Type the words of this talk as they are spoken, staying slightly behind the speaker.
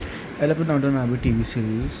I love the Downton Abbey TV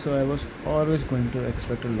series, so I was always going to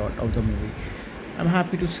expect a lot of the movie. I'm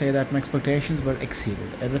happy to say that my expectations were exceeded.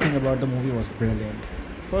 Everything about the movie was brilliant.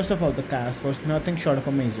 First of all, the cast was nothing short of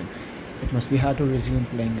amazing. It must be hard to resume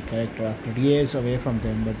playing a character after years away from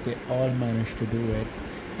them, but they all managed to do it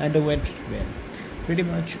and do it well. Pretty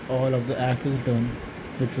much all of the actors done,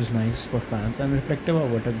 which was nice for fans and reflective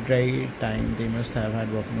of what a great time they must have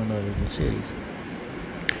had working on the original series.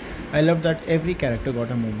 I love that every character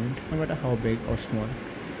got a moment, no matter how big or small.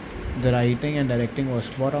 The writing and directing was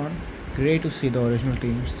spot on. Great to see the original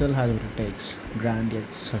team still has what it takes, grand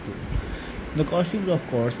yet subtle. The costumes, of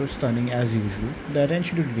course, were stunning as usual. The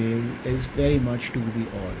attention to detail is very much to be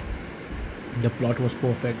awed. The plot was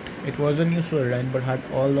perfect. It was a new storyline but had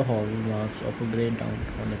all the hallmarks of a great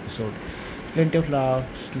downtown episode. Plenty of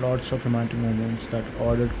laughs, lots of romantic moments, that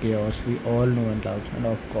ordered chaos we all know and love, and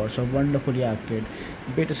of course a wonderfully acted,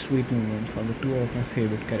 bittersweet moment from the two of my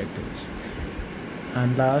favorite characters.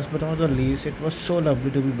 And last but not the least, it was so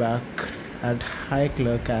lovely to be back at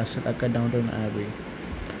Highclere Castle at Downton Abbey.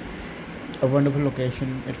 A wonderful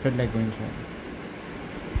location, it felt like going home.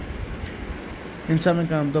 In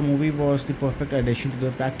summing up, the movie was the perfect addition to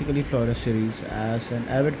the practically flawless series. As an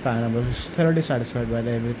avid fan, I was thoroughly satisfied by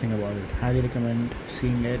everything about it. Highly recommend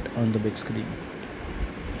seeing it on the big screen.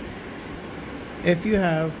 If you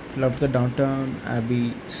have loved the Downton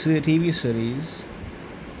Abbey TV series,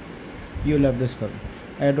 you love this film.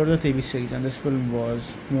 I adore the TV series, and this film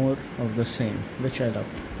was more of the same, which I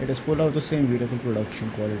loved. It is full of the same beautiful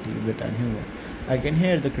production quality, wit, and humor. I can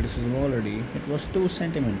hear the criticism already. It was too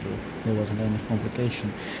sentimental. There wasn't any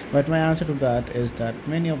complication. But my answer to that is that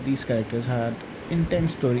many of these characters had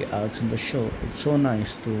intense story arcs in the show. It's so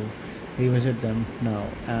nice to revisit them now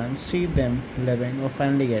and see them living or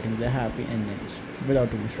finally getting their happy endings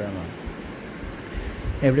without too much drama.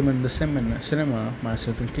 Everyone in the cinema,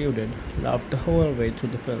 myself included, laughed the whole way through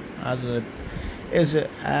the film,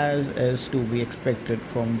 as is to be expected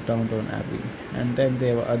from Downton Abbey. And then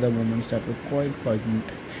there were other moments that were quite poignant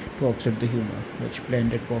to offset the humor, which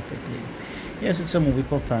blended perfectly. Yes, it's a movie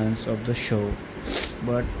for fans of the show,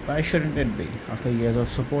 but why shouldn't it be? After years of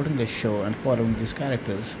supporting the show and following these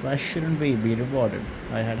characters, why shouldn't we be rewarded?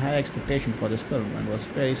 I had high expectations for this film and was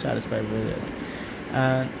very satisfied with it,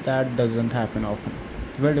 and that doesn't happen often.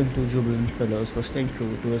 Well done to Jubilant Fellows for staying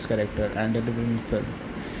true to his character and delivering a film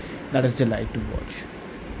that is delight to watch.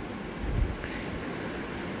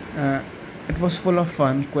 Uh, it was full of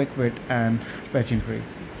fun, quick wit, and pageantry.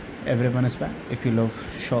 Everyone is back. If you love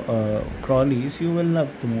Crawleys, you will love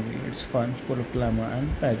the movie. It's fun, full of glamour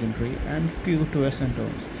and pageantry, and few twists and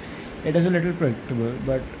turns. It is a little predictable,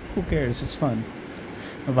 but who cares? It's fun.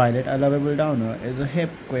 Violet, a lovable downer, is a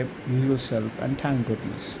hip, quip, usual self, and thank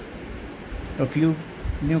goodness. A few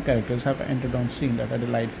new characters have entered on scene that are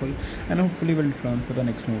delightful and hopefully will return for the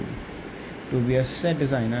next movie. To be a set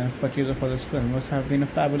designer and purchaser for this film must have been a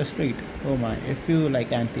fabulous treat. Oh my, if you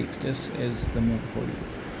like antiques, this is the movie for you.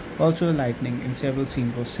 Also, the lightning in several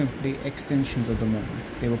scenes was simply extensions of the moment.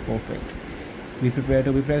 They were perfect. Be prepared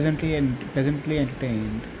to be pleasantly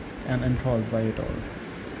entertained and enthralled by it all.